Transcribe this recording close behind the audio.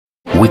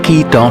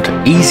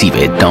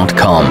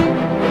wiki.ezvid.com.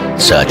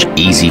 Search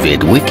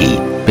Ezvid Wiki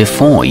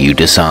before you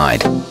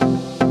decide.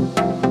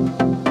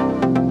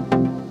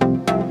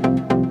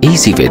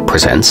 Ezvid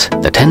presents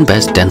the 10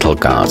 best dental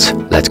guards.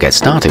 Let's get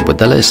started with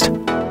the list.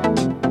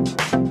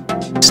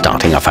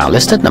 Starting off our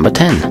list at number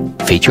 10.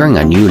 Featuring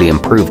a newly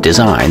improved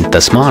design, the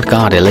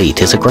SmartGuard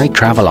Elite is a great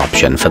travel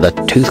option for the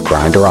tooth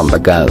grinder on the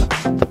go.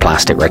 The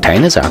plastic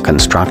retainers are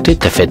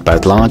constructed to fit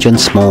both large and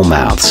small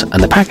mouths,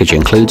 and the package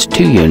includes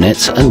 2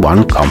 units and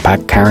 1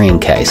 compact carrying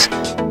case.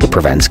 It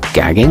prevents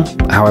gagging,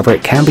 however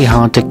it can be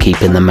hard to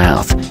keep in the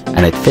mouth,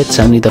 and it fits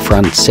only the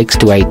front 6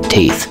 to 8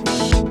 teeth.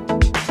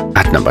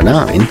 At number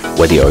 9,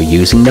 whether you're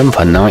using them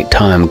for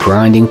nighttime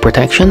grinding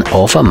protection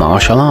or for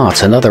martial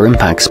arts and other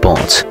impact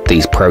sports,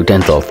 these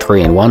ProDental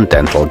 3-in-1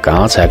 dental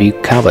guards have you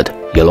covered.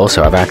 You'll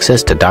also have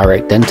access to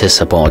direct dentist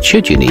support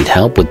should you need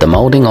help with the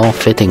molding or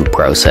fitting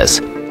process.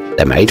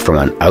 They're made from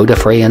an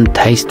odor-free and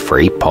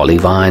taste-free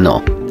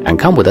polyvinyl and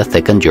come with a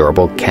thick and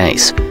durable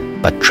case,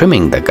 but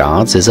trimming the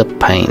guards is a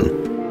pain.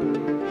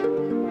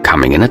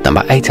 Coming in at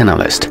number 8 on our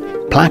list.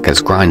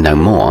 Plackers Grind No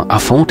More are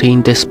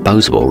 14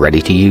 disposable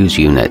ready-to-use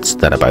units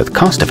that are both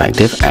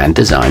cost-effective and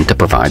designed to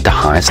provide the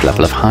highest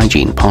level of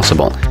hygiene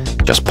possible.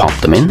 Just pop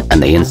them in and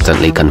they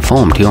instantly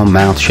conform to your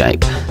mouth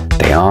shape.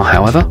 They are,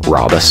 however,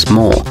 rather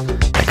small.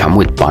 They come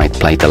with bite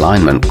plate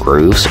alignment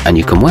grooves and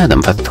you can wear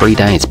them for 3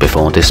 days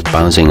before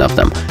disposing of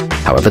them.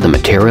 However, the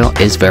material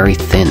is very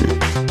thin.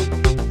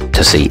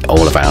 To see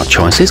all of our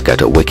choices, go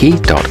to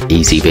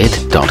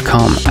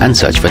wiki.ezvid.com and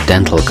search for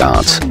dental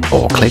guards,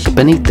 or click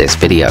beneath this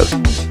video.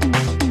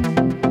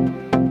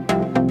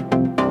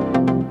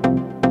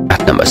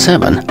 At number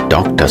 7,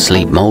 Dr.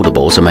 Sleep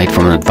moldables are made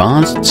from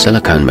advanced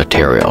silicone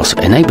materials,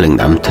 enabling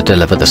them to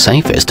deliver the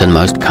safest and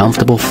most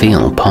comfortable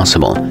feel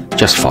possible.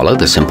 Just follow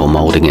the simple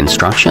molding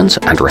instructions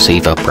and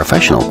receive a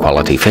professional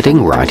quality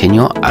fitting right in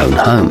your own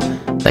home.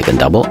 They can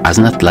double as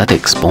an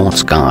athletic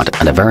sports guard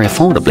and are very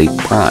affordably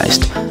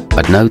priced,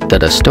 but note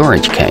that a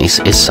storage case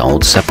is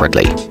sold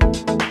separately.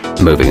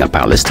 Moving up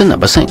our list to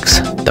number 6.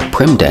 The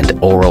primdent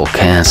Oral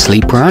Care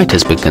Sleep Right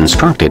has been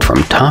constructed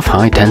from tough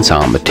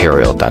high-tensile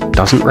material that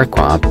doesn't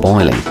require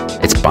boiling.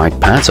 Its bite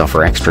pads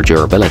offer extra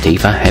durability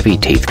for heavy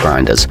teeth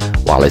grinders,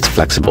 while its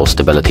flexible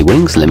stability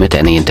wings limit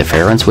any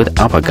interference with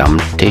upper gum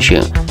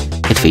tissue.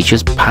 It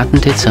features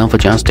patented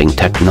self-adjusting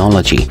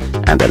technology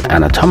and an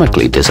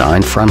anatomically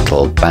designed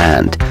frontal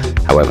band.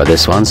 However,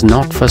 this one's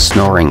not for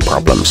snoring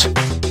problems.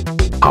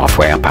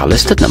 Halfway up our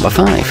list at number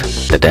 5.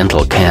 The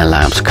dentalcare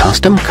Labs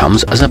Custom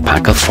comes as a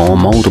pack of 4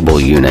 moldable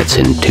units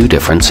in 2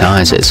 different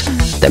sizes.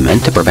 They're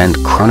meant to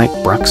prevent chronic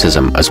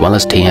bruxism as well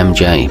as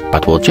TMJ,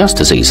 but will just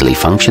as easily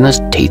function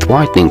as teeth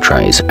whitening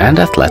trays and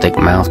athletic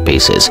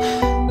mouthpieces.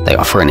 They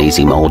offer an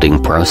easy molding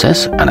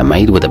process and are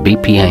made with a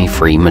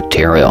BPA-free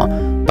material,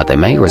 but they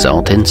may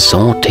result in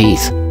sore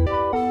teeth.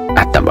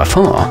 At number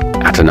 4,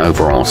 at an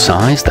overall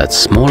size that's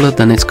smaller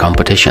than its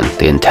competition,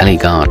 the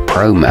IntelliGuard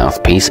Pro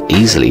mouthpiece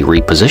easily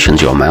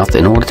repositions your mouth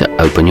in order to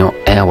open your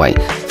airway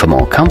for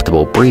more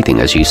comfortable breathing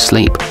as you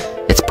sleep.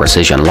 Its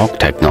precision lock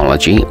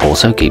technology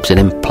also keeps it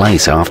in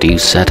place after you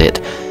set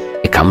it.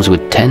 It comes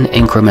with 10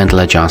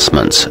 incremental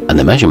adjustments and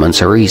the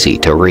measurements are easy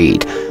to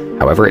read.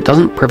 However, it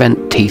doesn't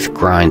prevent teeth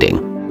grinding.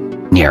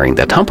 Nearing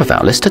the top of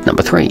our list at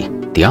number 3.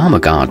 The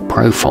ArmorGuard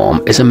Pro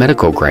Form is a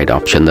medical-grade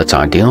option that's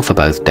ideal for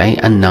both day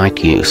and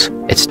night use.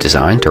 It's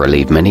designed to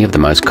relieve many of the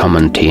most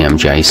common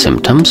TMJ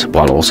symptoms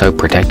while also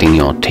protecting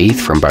your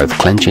teeth from both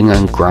clenching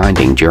and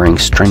grinding during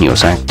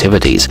strenuous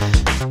activities.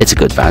 It's a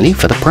good value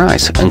for the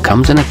price and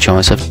comes in a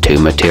choice of 2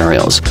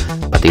 materials,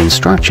 but the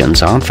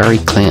instructions aren't very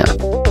clear.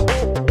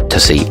 To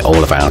see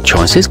all of our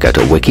choices, go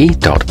to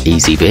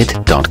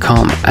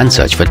wiki.ezvid.com and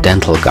search for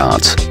dental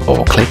guards,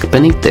 or click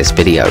beneath this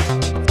video.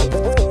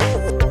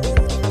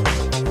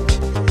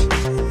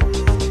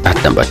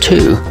 At number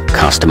 2,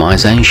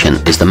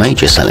 customization is the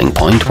major selling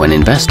point when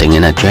investing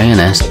in a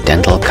J&S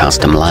Dental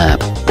Custom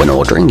Lab. When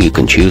ordering, you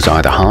can choose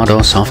either hard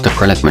or soft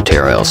acrylic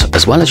materials,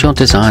 as well as your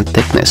desired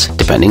thickness,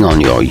 depending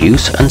on your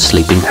use and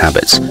sleeping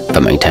habits,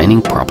 for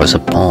maintaining proper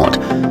support.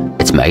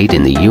 It's made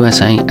in the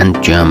USA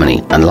and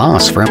Germany and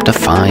lasts for up to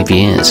 5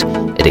 years.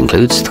 It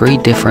includes 3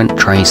 different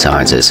tray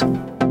sizes.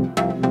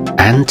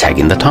 And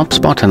taking the top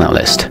spot on our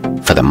list.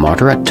 For the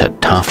moderate to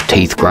tough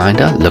teeth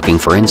grinder looking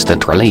for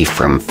instant relief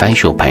from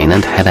facial pain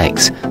and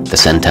headaches, the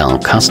sentel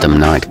Custom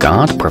Night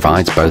Guard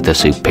provides both a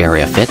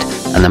superior fit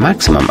and the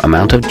maximum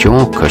amount of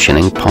jaw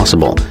cushioning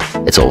possible.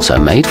 It's also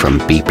made from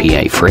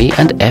BPA-free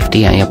and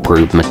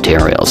FDA-approved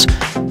materials.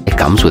 It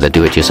comes with a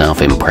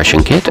do-it-yourself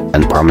impression kit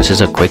and promises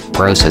a quick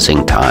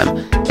processing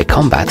time. It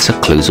combats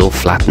occlusal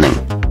flattening.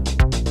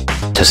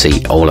 To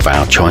see all of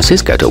our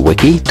choices, go to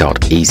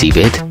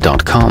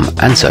wiki.ezvid.com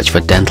and search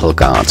for dental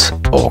guards,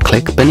 or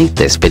click beneath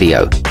this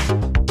video.